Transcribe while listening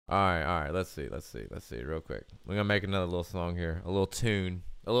All right. Let's see, real quick. We're gonna make another little song here, a little tune.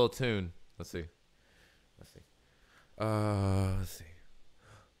 Let's see. Let's see.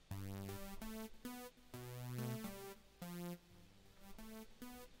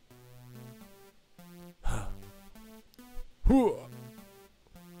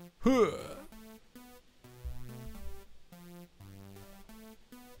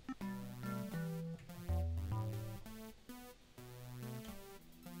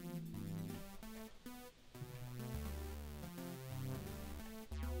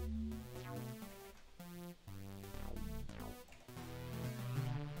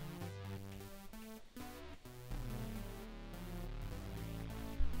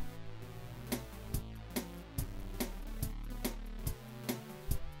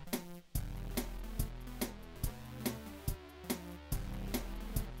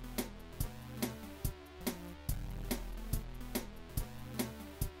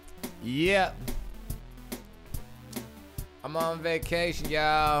 Yep. I'm on vacation,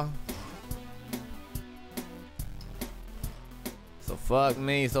 y'all. So fuck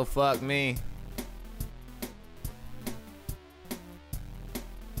me.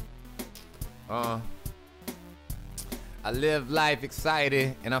 I live life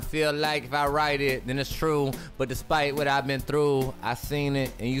excited, and I feel like if I write it, then it's true. But despite what I've been through, I seen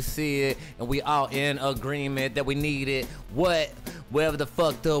it, and you see it, and we all in agreement that we need it. What? Wherever the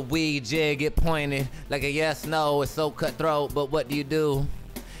fuck the weed jig get pointed like a yes, no, it's so cutthroat, but what do you do?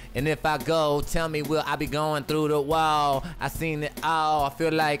 And if I go, tell me, will I be going through the wall? I seen it all, I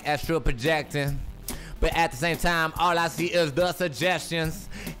feel like astral projecting. But at the same time, all I see is the suggestions.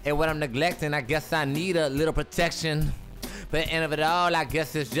 And what I'm neglecting, I guess I need a little protection. But at the end of it all, I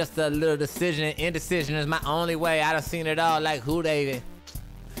guess it's just a little decision. Indecision is my only way. I done seen it all, like who they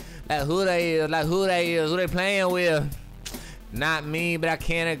playing with. Not me, but I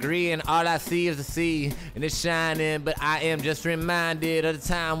can't agree, and all I see is the sea, and it's shining, but I am just reminded of the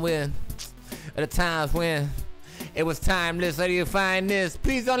times when it was timeless. How do you find this?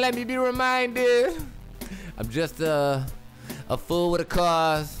 Please don't let me be reminded. I'm just a fool with a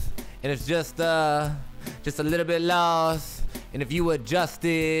cause, and it's just a little bit lost. And if you adjust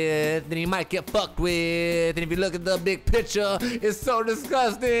it, then you might get fucked with. And if you look at the big picture, it's so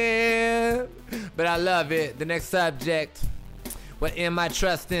disgusting. But I love it. The next subject. What am I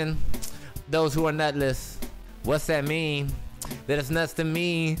trusting? Those who are nutless. What's that mean? That it's nuts to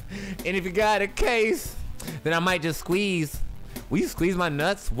me. And if you got a case, then I might just squeeze. Will you squeeze my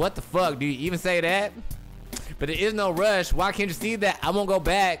nuts? What the fuck? Do you even say that? But there is no rush. Why can't you see that? I won't go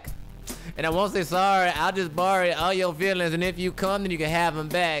back. And I won't say sorry. I'll just borrow all your feelings. And if you come, then you can have them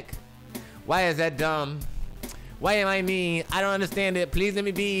back. Why is that dumb? Why am I mean? I don't understand it. Please let me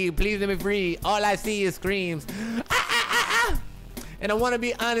be. Please let me free. All I see is screams. And I want to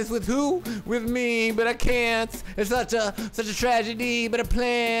be honest with who? With me, but I can't. It's such a tragedy, but a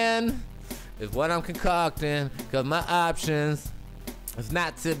plan is what I'm concocting. Cause my options is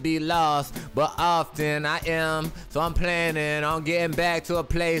not to be lost, but often I am. So I'm planning on getting back to a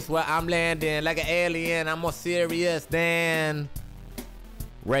place where I'm landing like an alien. I'm more serious than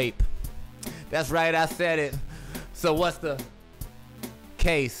rape. That's right, I said it. So what's the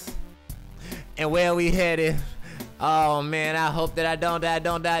case? And where we headed? Oh man, I hope that I don't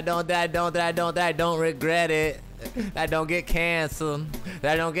regret it. That I don't get canceled.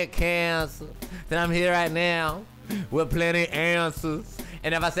 That I'm here right now with plenty answers.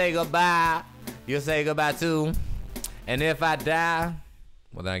 And if I say goodbye, you'll say goodbye too. And if I die,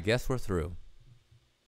 well then I guess we're through.